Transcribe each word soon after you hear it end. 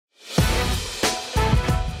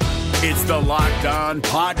It's the Locked On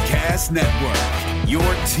Podcast Network, your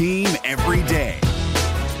team every day.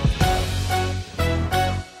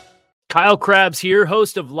 Kyle Krabs here,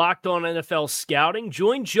 host of Locked On NFL Scouting.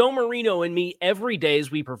 Join Joe Marino and me every day as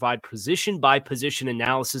we provide position-by-position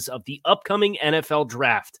analysis of the upcoming NFL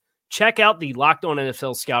Draft. Check out the Locked On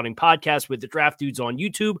NFL Scouting podcast with the Draft Dudes on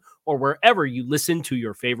YouTube or wherever you listen to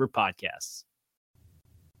your favorite podcasts.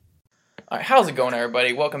 All right, how's it going,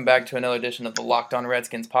 everybody? Welcome back to another edition of the Locked On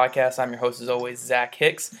Redskins podcast. I'm your host, as always, Zach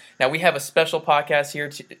Hicks. Now, we have a special podcast here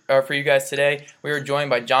for you guys today. We are joined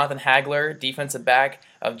by Jonathan Hagler, defensive back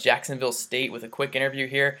of Jacksonville State, with a quick interview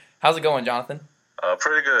here. How's it going, Jonathan?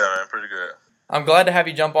 Pretty good, man. Pretty good. I'm glad to have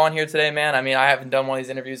you jump on here today, man. I mean, I haven't done one of these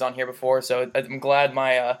interviews on here before, so I'm glad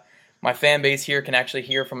my fan base here can actually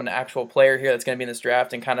hear from an actual player here that's going to be in this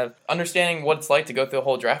draft and kind of understanding what it's like to go through the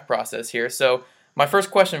whole draft process here. So my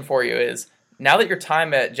first question for you is, now that your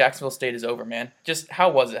time at Jacksonville State is over, man, just how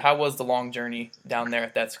was it? How was the long journey down there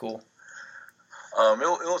at that school? It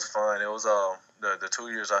was fun. It was the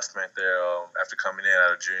 2 years I spent there after coming in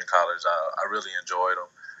out of junior college. I really enjoyed them,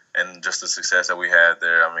 and just the success that we had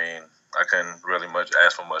there. I mean, I couldn't really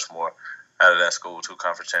ask for much more out of that school. 2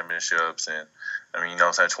 conference championships, and I mean,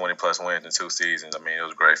 20+ wins in 2 seasons. I mean, it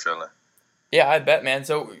was a great feeling. Yeah, I bet, man.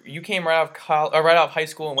 So you came right out of high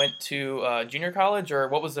school and went to junior college,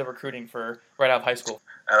 or what was the recruiting for right out of high school?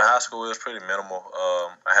 Out of high school, it was pretty minimal.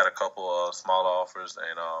 I had a couple of small offers,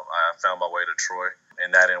 and I found my way to Troy,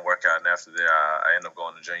 and that didn't work out. And after that, I ended up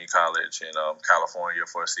going to junior college in California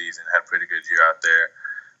for a season. Had a pretty good year out there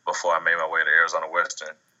before I made my way to Arizona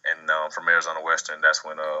Western. And from Arizona Western, that's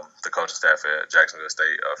when the coaching staff at Jacksonville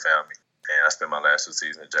State found me. And I spent my last 2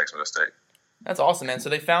 seasons at Jacksonville State. That's awesome, man. So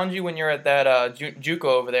they found you when you're at that JUCO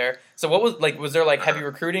over there. So what was there heavy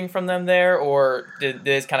recruiting from them there, or did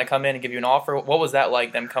they just kind of come in and give you an offer? What was that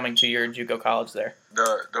like, them coming to your JUCO college there?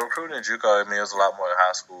 The recruiting in JUCO, I mean, it was a lot more in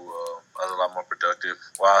high school. I was a lot more productive.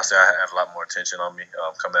 Well, I say I had a lot more attention on me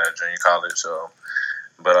coming out of junior college.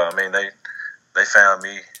 But I mean, they found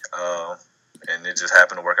me, and it just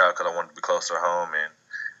happened to work out because I wanted to be closer to home, and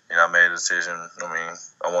I made a decision. I mean,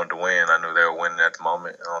 I wanted to win. I knew they were winning at the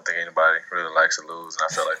moment. I don't think anybody really likes to lose, and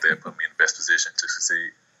I felt like they put me in the best position to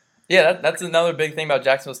succeed. Yeah, that's another big thing about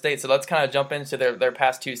Jacksonville State. So let's kind of jump into their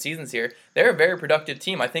past 2 seasons here. They're a very productive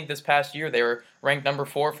team. I think this past year they were ranked number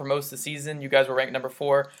 4 for most of the season. You guys were ranked number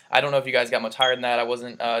 4. I don't know if you guys got much higher than that. I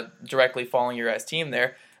wasn't directly following your guys' team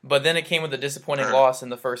there. But then it came with a disappointing loss in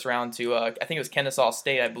the first round to, I think it was Kennesaw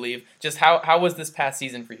State, I believe. Just how was this past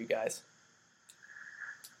season for you guys?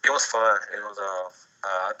 It was fun. It was.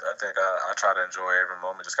 I think I try to enjoy every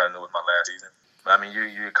moment. Just kind of knew it was my last season. I mean, you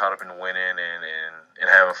get caught up in winning and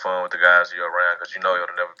having fun with the guys you're around because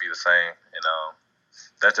it'll never be the same. And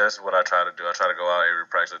that's what I try to do. I try to go out every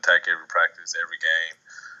practice, attack every practice, every game,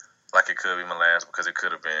 like it could be my last because it could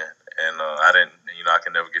have been. And I didn't. I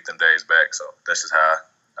can never get them days back. So that's just how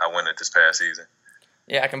I went it this past season.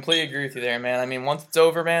 Yeah, I completely agree with you there, man. I mean, once it's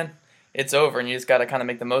over, man, it's over, and you just got to kind of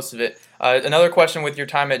make the most of it. Another question with your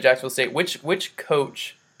time at Jacksonville State, which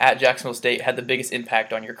coach at Jacksonville State had the biggest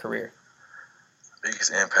impact on your career?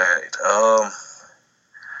 Biggest impact?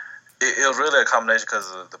 It was really a combination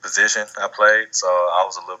because of the position I played, so I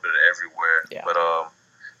was a little bit everywhere. Yeah. But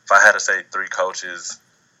if I had to say 3 coaches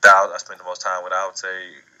that I spent the most time with, I would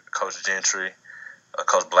say Coach Gentry,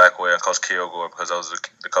 Coach Blackwell, and Coach Kilgore, because those are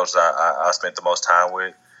the coaches I spent the most time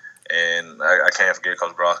with. And I can't forget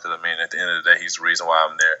Coach Gross because, I mean, at the end of the day, he's the reason why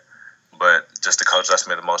I'm there. But just the coach I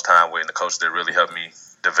spent the most time with and the coach that really helped me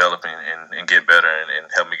develop and get better and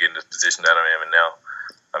helped me get in this position that I'm in now.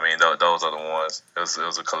 I mean, those are the ones. It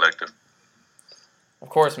was a collective. Of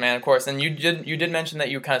course, man, of course. And you did mention that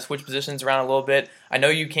you kind of switched positions around a little bit. I know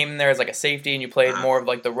you came in there as like a safety and you played more of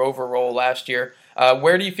like the rover role last year.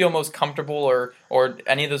 Where do you feel most comfortable or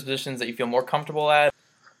any of those positions that you feel more comfortable at?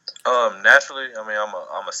 Naturally, I mean,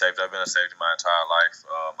 I'm a safety. I've been a safety my entire life.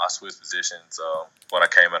 I switched positions when I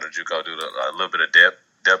came out of JUCO due to a little bit of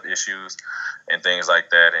depth issues and things like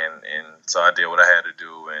that, and so I did what I had to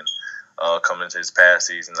do. And coming into this past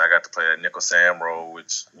season, I got to play that nickel Sam role,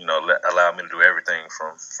 which allowed me to do everything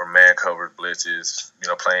from man covered blitzes,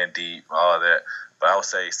 playing deep, all that. But I would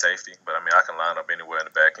say safety. But I mean, I can line up anywhere in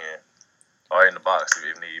the back end or in the box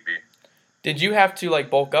if need be. Did you have to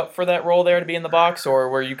bulk up for that role there to be in the box, or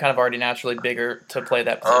were you kind of already naturally bigger to play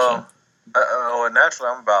that position? Naturally,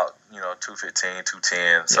 I'm about 215, 210.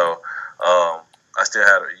 Yeah. So I still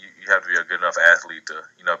had you have to be a good enough athlete to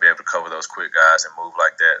be able to cover those quick guys and move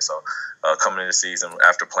like that. So coming into the season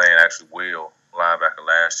after playing actually Will linebacker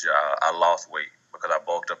last year, I lost weight because I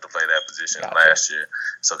bulked up to play that position last year.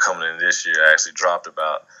 So coming in this year, I actually dropped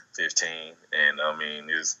about 15, and I mean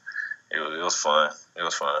it was fun. It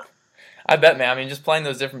was fun. I bet, man. I mean, just playing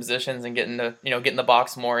those different positions and getting to get in the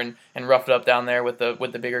box more and rough it up down there with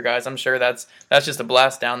the bigger guys. I'm sure that's just a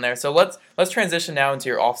blast down there. So let's transition now into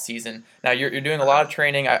your off season. Now you're doing a lot of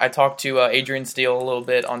training. I talked to Adrian Steele a little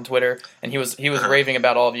bit on Twitter, and he was raving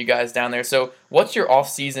about all of you guys down there. So what's your off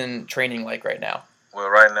season training like right now? Well,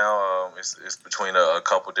 right now it's between a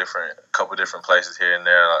couple different places here and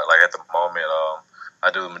there. Like at the moment, I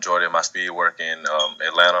do the majority of my speed work in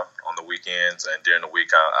Atlanta on the weekends, and during the week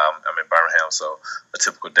I'm in Birmingham. So a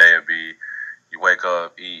typical day would be you wake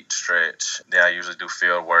up, eat, stretch. Then I usually do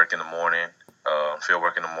field work in the morning.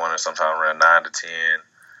 Sometime around 9 to 10.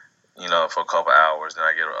 For a couple hours. Then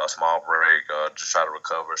I get a small break, just try to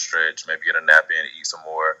recover, stretch, maybe get a nap in, eat some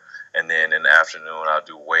more. And then in the afternoon, I'll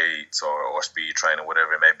do weights or speed training,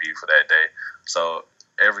 whatever it may be for that day. So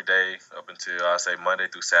every day up until I say Monday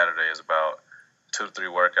through Saturday is about 2 to 3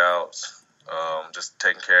 workouts, just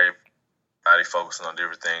taking care of your body, focusing on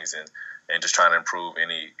different things, and just trying to improve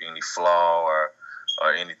any flaw or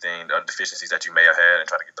anything, or deficiencies that you may have had, and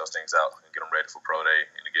try to get those things out and get them ready for pro day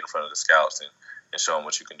and to get in front of the scouts and show them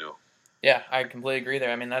what you can do. Yeah, I completely agree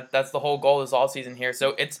there. I mean, that's the whole goal this all season here.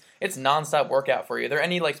 So it's nonstop workout for you. Are there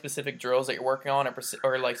any like specific drills that you're working on,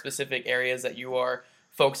 or like specific areas that you are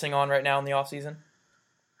focusing on right now in the off season?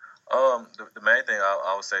 The main thing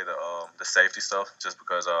I would say the safety stuff, just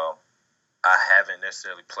because I haven't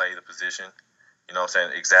necessarily played the position. You know what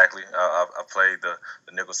I'm saying? Exactly. I've played the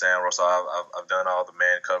nickel sand roll, so I've done all the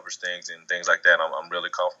man coverage things and things like that. I'm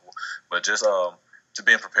really comfortable, but just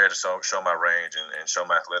being prepared to show my range and show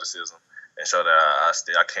my athleticism and show that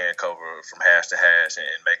I can cover from hash to hash and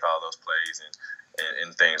make all those plays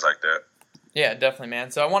and things like that. Yeah, definitely,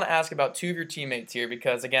 man. So I want to ask about 2 of your teammates here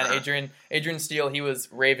because, again, Adrian Steele, he was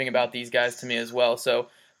raving about these guys to me as well. So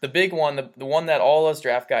the big one, the one that all us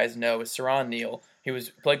draft guys know is Saron Neal. He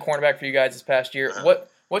played cornerback for you guys this past year.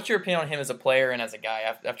 What's your opinion on him as a player and as a guy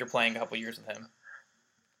after playing a couple years with him?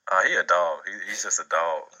 He a dog. He's just a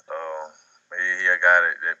dog. He a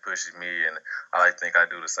guy that pushes me, and I like to think I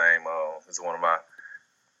do the same. It's one of my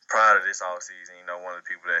pride of this all season. One of the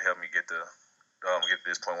people that helped me get to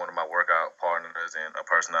this point, one of my workout partners and a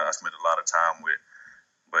person I spent a lot of time with.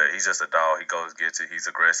 But he's just a dog. He goes, gets it. He's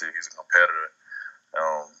aggressive. He's a competitor.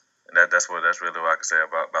 And that's really what I can say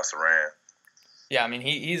about Saran. Yeah, I mean,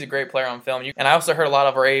 he's a great player on film. And I also heard a lot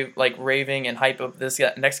of raving and hype of this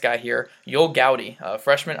next guy here, Yoel Gowdy,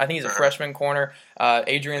 freshman. I think he's a freshman corner.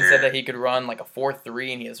 Adrian said that he could run like a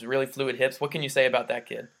 4.3, and he has really fluid hips. What can you say about that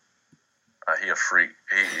kid? He a freak.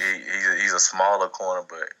 He's a smaller corner,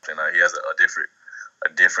 but he has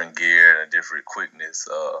a different gear and a different quickness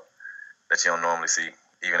that you don't normally see,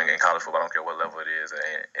 even in college football. I don't care what level it is,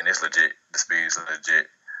 and it's legit. The speed is legit.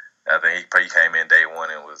 I think he came in day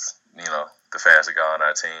one and was the fastest guy on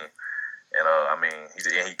our team, and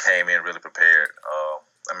he came in really prepared.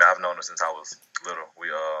 I've known him since I was little.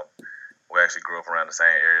 We actually grew up around the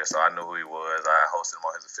same area, so I knew who he was. I hosted him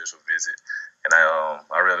on his official visit, and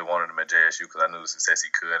I really wanted him at JSU because I knew the success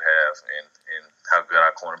he could have and how good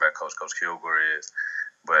our cornerback coach Kilgore is.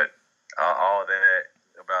 But all that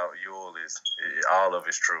about Yoel all of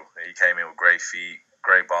it's true. He came in with great feet,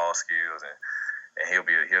 great ball skills, and he'll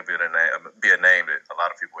be a name that a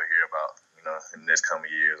lot of people will hear about, in the next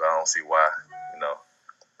coming years. I don't see why,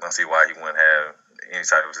 he wouldn't have any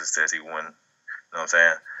type of success. He wouldn't, you know what I'm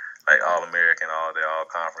saying? Like All-American,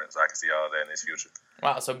 All-Conference. I can see all that in his future.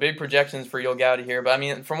 Wow, so big projections for Yoel Gowdy here.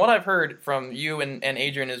 But, from what I've heard from you and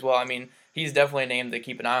Adrian as well, he's definitely a name to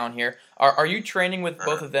keep an eye on here. Are you training with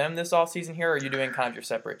both of them this offseason here, or are you doing kind of your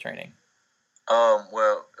separate training?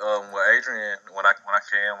 Well, Adrian, when I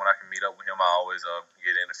can meet up with him, I always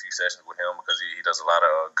get in a few sessions with him because he does a lot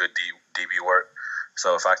of good DB work.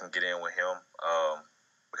 So if I can get in with him,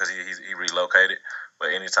 because he relocated, but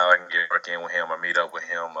anytime I can get work in with him or meet up with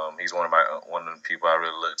him, he's one of the people I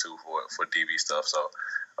really look to for DB stuff. So,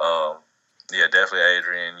 definitely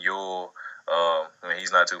Adrian. Yoel,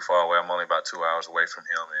 he's not too far away. I'm only about 2 hours away from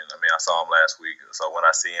him, and I saw him last week. So when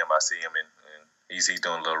I see him, and he's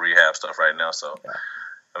doing a little rehab stuff right now. So,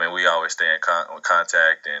 we always stay in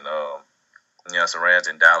contact, and Saran's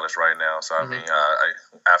in Dallas right now. So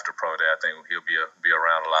after pro day, I think he'll be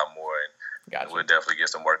around a lot more, and we'll definitely get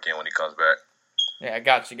some work in when he comes back. Yeah,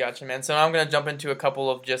 gotcha, man. So now I'm going to jump into a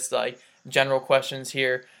couple of just general questions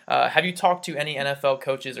here. Have you talked to any NFL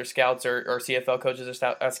coaches or scouts or CFL coaches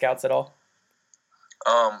or scouts at all?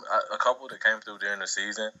 A couple that came through during the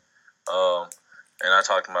season, and I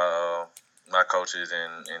talked to my coaches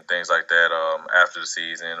and things like that after the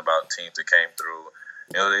season about teams that came through.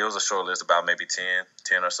 It was a short list, about maybe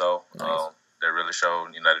 10 or so. Nice. That really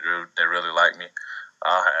showed, they really liked me.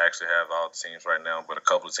 I actually have all the teams right now, but a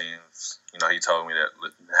couple of teams, he told me that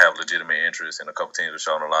have legitimate interest, and a couple of teams are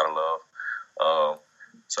showing a lot of love.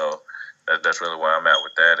 So that's really where I'm at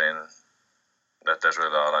with that, and that's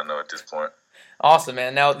really all I know at this point. Awesome,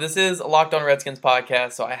 man. Now, this is a Locked On Redskins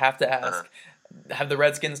podcast, so I have to ask, have the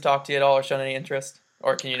Redskins talked to you at all or shown any interest?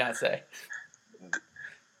 Or can you not say?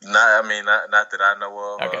 Not that I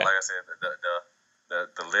know of. Okay. Like I said,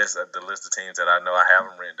 the list of teams that I know, I have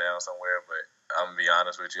them written down somewhere, but I'm going to be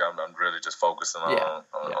honest with you, I'm really just focusing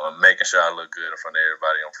on making sure I look good in front of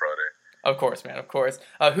everybody on Pro Day. Of course, man, of course.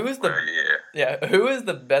 Who is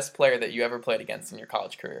the best player that you ever played against in your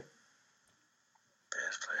college career?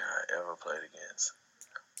 Best player I ever played against.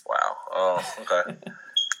 Wow. Okay.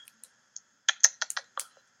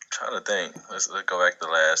 Trying to think. Let's go back the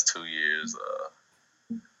last 2 years.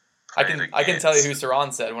 I can tell you who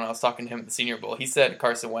Saran said when I was talking to him at the Senior Bowl. He said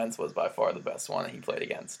Carson Wentz was by far the best one that he played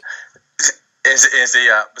against.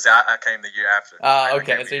 I came the year after.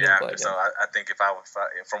 Okay, so you didn't play against. So I think if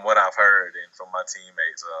from what I've heard and from my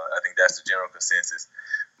teammates, I think that's the general consensus.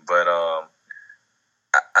 But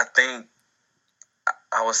I think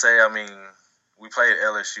I would say, we played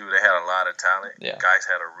LSU. They had a lot of talent. Yeah. Guys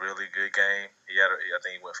had a really good game. I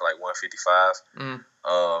think he went for like 155.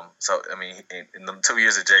 So in the 2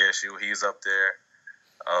 years at JSU, he's up there.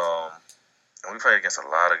 And we played against a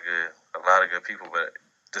lot of good people, but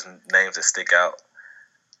just names that stick out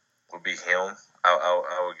would be him.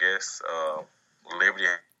 I would guess. Liberty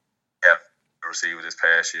had a receiver this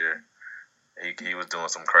past year. He was doing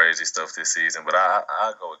some crazy stuff this season, but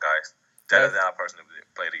I'll go with guys that I personally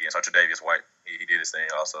played against. Tre'Davious White, he did his thing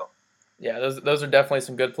also. Yeah, those are definitely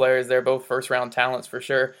some good players. They're both first-round talents for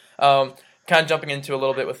sure. Kind of jumping into a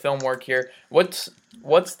little bit with film work here. What's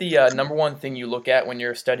the number one thing you look at when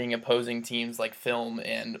you're studying opposing teams, like film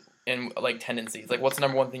and like tendencies? Like, what's the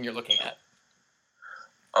number one thing you're looking at?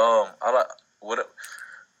 I like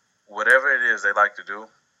whatever it is they like to do.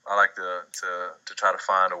 I like to try to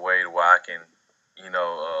find a way to where I can,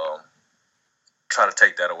 try to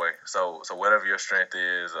take that away. So whatever your strength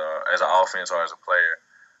is, as an offense or as a player,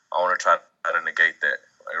 I want to try to negate that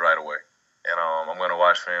right away. And I'm going to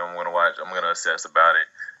watch film. I'm going to assess about it,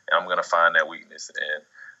 and I'm going to find that weakness. And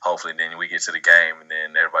hopefully, then we get to the game, and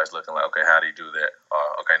then everybody's looking like, okay, how do you do that?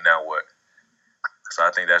 Okay, now what? So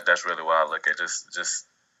I think that's really what I look at. Just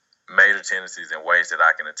major tendencies and ways that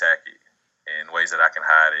I can attack it, and ways that I can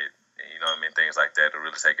hide it. Things like that to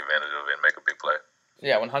really take advantage of it and make a big play.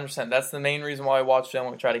 Yeah, 100%. That's the main reason why I watch film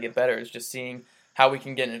and we try to get better, is just seeing how we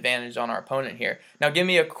can get an advantage on our opponent here. Now,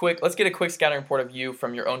 let's get a quick scouting report of you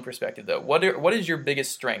from your own perspective, though. What is your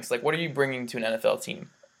biggest strengths? Like, what are you bringing to an NFL team?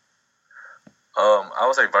 I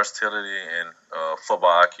would say versatility and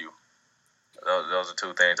football IQ. Those are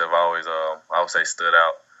two things that have always, I would say, stood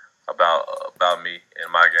out about me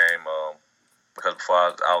in my game. Because before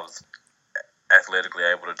I was athletically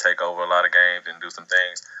able to take over a lot of games and do some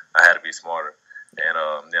things, I had to be smarter. And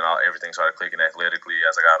then everything started clicking athletically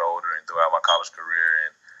as I got older and throughout my college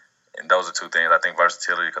career. And those are two things. I think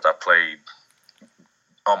versatility, because I played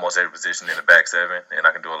almost every position in the back seven, and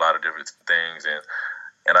I can do a lot of different things.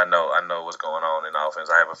 And I know what's going on in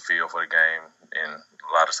offense. I have a feel for the game, and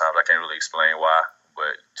a lot of times I can't really explain why.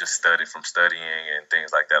 But just studying and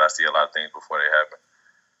things like that, I see a lot of things before they happen.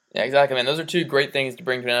 Yeah, exactly, man. Those are two great things to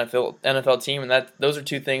bring to an NFL team, and those are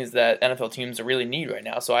two things that NFL teams really need right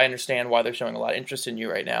now. So I understand why they're showing a lot of interest in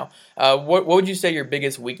you right now. What would you say your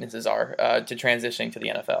biggest weaknesses are to transitioning to the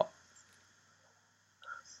NFL?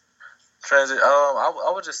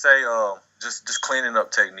 I would just say just cleaning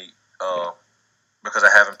up technique, because I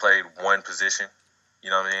haven't played one position. You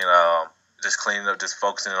know what I mean? Just cleaning up, just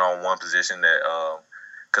focusing on one position. That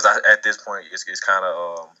because at this point it's kind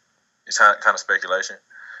of speculation.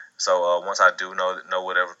 So once I do know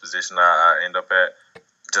whatever position I end up at,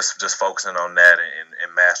 just focusing on that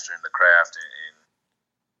and mastering the craft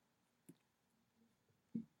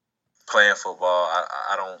and playing football.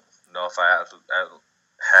 I don't know if I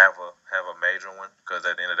have a major one, because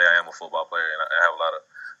at the end of the day I am a football player and I have a lot of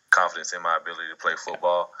confidence in my ability to play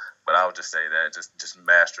football. But I would just say that just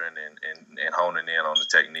mastering and honing in on the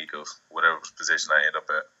technique of whatever position I end up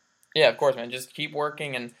at. Yeah, of course, man. Just keep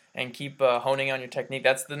working and keep honing on your technique.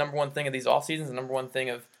 That's the number one thing of these off seasons, the number one thing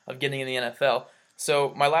of getting in the NFL.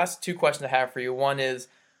 So my last two questions I have for you. One is,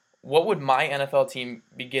 what would my NFL team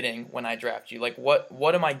be getting when I draft you? Like,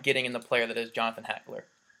 what am I getting in the player that is Jonathan Hagler?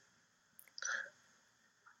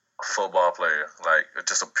 A football player, like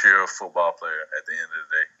just a pure football player at the end of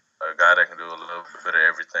the day. A guy that can do a little bit of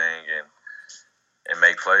everything and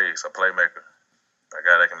make plays, a playmaker. A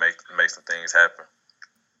guy that can make some things happen.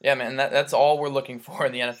 Yeah, man, that's all we're looking for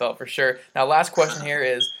in the NFL for sure. Now, last question here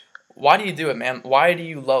is, why do you do it, man? Why do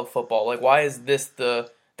you love football? Like, why is this the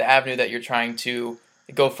avenue that you're trying to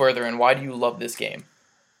go further in? Why do you love this game?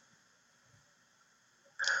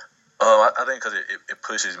 I think because it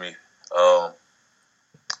pushes me.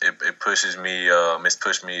 It pushes me. It's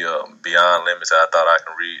pushed me beyond limits that I thought I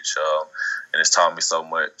can reach, and it's taught me so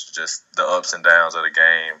much. Just the ups and downs of the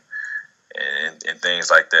game, and things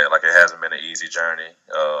like that. Like, it hasn't been an easy journey.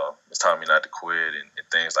 It's taught me not to quit and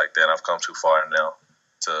things like that. I've come too far now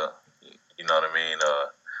to, you know what I mean,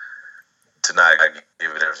 to not give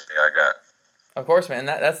it everything I got. Of course, man.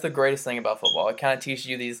 That's the greatest thing about football. It kind of teaches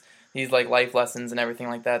you these like life lessons and everything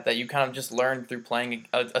like that you kind of just learn through playing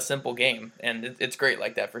a simple game, and it's great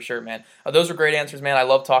like that for sure, man. Those were great answers, man. I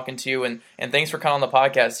love talking to you, and thanks for coming on the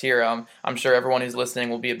podcast here. I'm sure everyone who's listening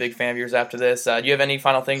will be a big fan of yours after this. Do you have any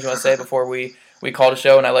final things you want to say before we call the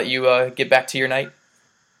show and I let you get back to your night?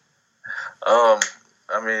 I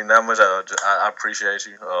mean, not much. I appreciate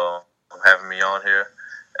you having me on here,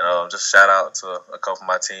 and just shout out to a couple of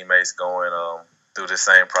my teammates going through the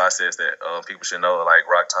same process that people should know, like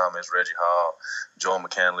Rock Thomas, Reggie Hall, Joel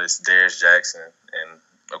McCandless, Darius Jackson, and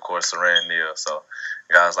of course Saran Neal. So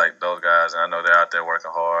guys like those guys, and I know they're out there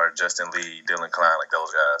working hard. Justin Lee, Dylan Klein, like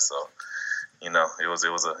those guys. So it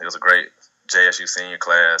was a great JSU senior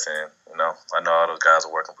class, and I know all those guys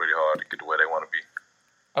are working pretty hard to get to where they want to be.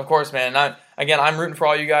 Of course, man. I'm rooting for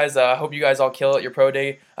all you guys. I hope you guys all kill at your pro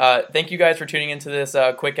day. Thank you guys for tuning into this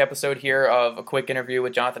quick episode here of a quick interview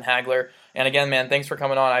with Jonathan Hagler. And again, man, thanks for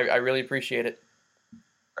coming on. I really appreciate it.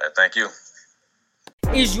 Thank you.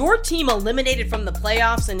 Is your team eliminated from the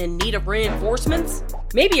playoffs and in need of reinforcements?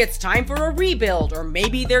 Maybe it's time for a rebuild, or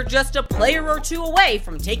maybe they're just a player or two away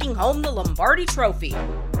from taking home the Lombardi Trophy.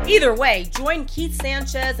 Either way, join Keith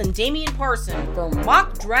Sanchez and Damian Parson for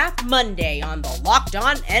Mock Draft Monday on the Locked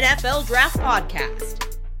On NFL Draft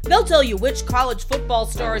Podcast. They'll tell you which college football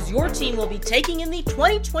stars your team will be taking in the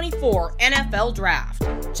 2024 NFL Draft.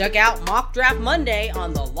 Check out Mock Draft Monday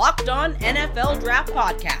on the Locked On NFL Draft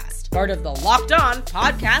Podcast, part of the Locked On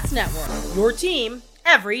Podcast Network. Your team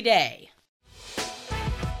every day.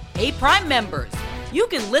 Hey, Prime members, you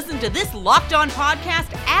can listen to this Locked On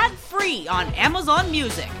podcast ad-free on Amazon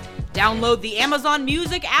Music. Download the Amazon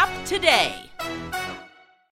Music app today.